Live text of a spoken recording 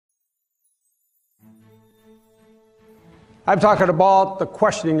I'm talking about the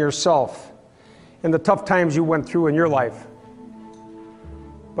questioning yourself and the tough times you went through in your life.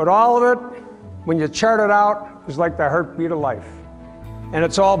 But all of it, when you chart it out, is like the heartbeat of life. And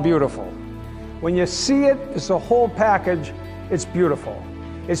it's all beautiful. When you see it as a whole package, it's beautiful.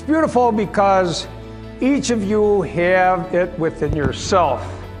 It's beautiful because each of you have it within yourself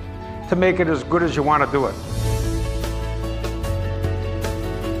to make it as good as you want to do it.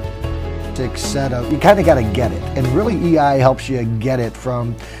 Set of, you kind of got to get it, and really EI helps you get it,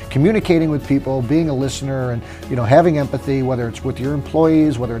 from communicating with people, being a listener, and having empathy, whether it's with your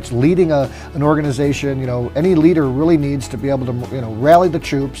employees, whether it's leading an organization. Any leader really needs to be able to rally the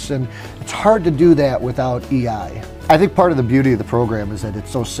troops, and it's hard to do that without EI. I think part of the beauty of the program is that it's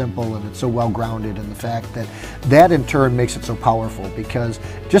so simple and it's so well grounded, and the fact that in turn makes it so powerful, because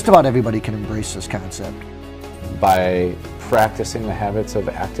just about everybody can embrace this concept. By practicing the habits of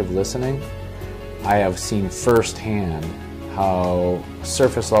active listening, I have seen firsthand how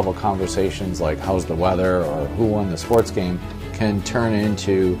surface level conversations like how's the weather or who won the sports game can turn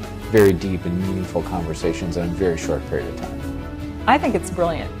into very deep and meaningful conversations in a very short period of time. I think it's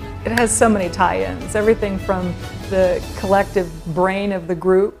brilliant. It has so many tie-ins, everything from the collective brain of the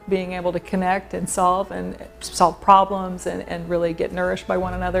group being able to connect and solve problems and really get nourished by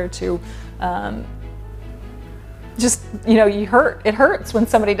one another, to just, it hurts when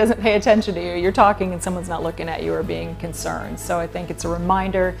somebody doesn't pay attention to you. You're talking and someone's not looking at you or being concerned. So I think it's a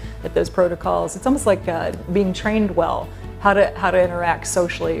reminder that those protocols, it's almost like being trained well, how to interact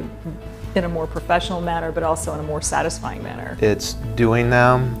socially in a more professional manner, but also in a more satisfying manner. It's doing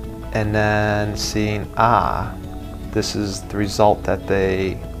them and then seeing, this is the result that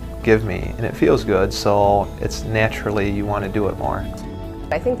they give me, and it feels good, so it's naturally you want to do it more.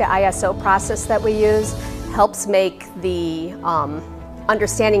 I think the ISO process that we use helps make the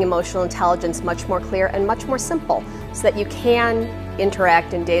understanding emotional intelligence much more clear and much more simple, so that you can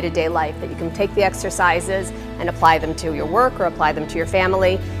interact in day-to-day life, that you can take the exercises and apply them to your work or apply them to your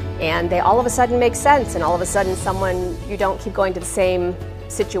family, and they all of a sudden make sense, and all of a sudden you don't keep going to the same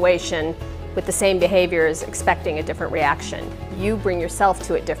situation with the same behaviors expecting a different reaction. You bring yourself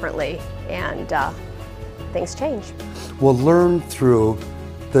to it differently, and things change. We'll learn through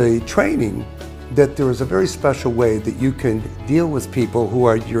the training that there is a very special way that you can deal with people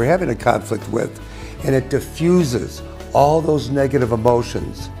who you're having a conflict with, and it diffuses all those negative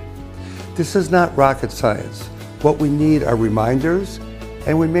emotions. This is not rocket science. What we need are reminders,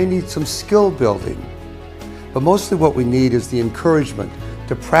 and we may need some skill building. But mostly what we need is the encouragement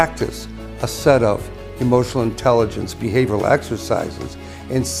to practice a set of emotional intelligence behavioral exercises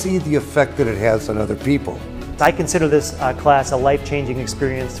and see the effect that it has on other people. I consider this class a life-changing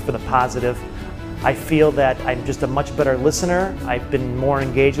experience for the positive. I feel that I'm just a much better listener. I've been more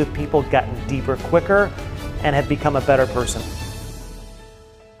engaged with people, gotten deeper quicker, and have become a better person.